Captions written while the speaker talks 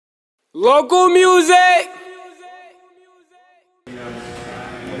Local music!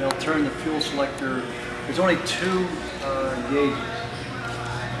 When they'll turn the fuel selector, there's only two gauges.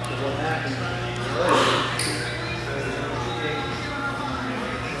 So what happens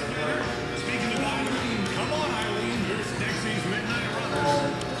Speaking of Eileen, come on Eileen, here's Dixie's Midnight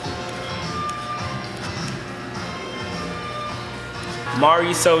Runners. Mari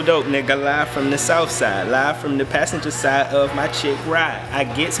SoDope, nigga, live from the south side, live from the passenger side of my chick ride. I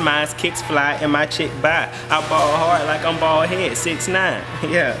gets mines, kicks fly, and my chick buy. I ball hard like I'm bald head, 6'9",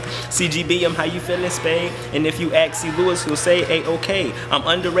 yeah. CGB, I'm how you feeling, spade? And if you ask C. Lewis, he'll say, A-okay. I'm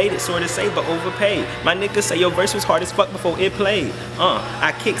underrated, sorta say, but overpaid. My niggas say your verse was hard as fuck before it played.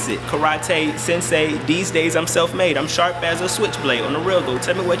 I kicks it, karate, sensei. These days I'm self-made, I'm sharp as a switchblade. On the real though,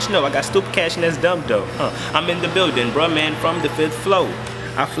 tell me what you know, I got stupid cash and that's dumb though. I'm in the building, bruh man from the 5th floor.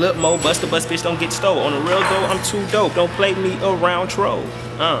 I flip mo, bust a bus, bitch, don't get stole. On the real though, I'm too dope, don't play me around troll.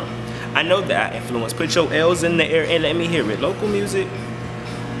 I know that I influence, put your L's in the air and let me hear it. Local music.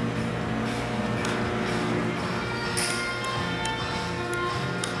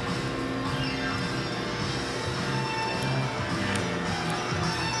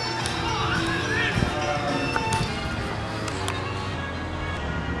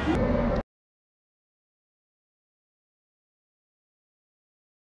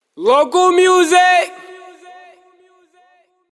 Local music!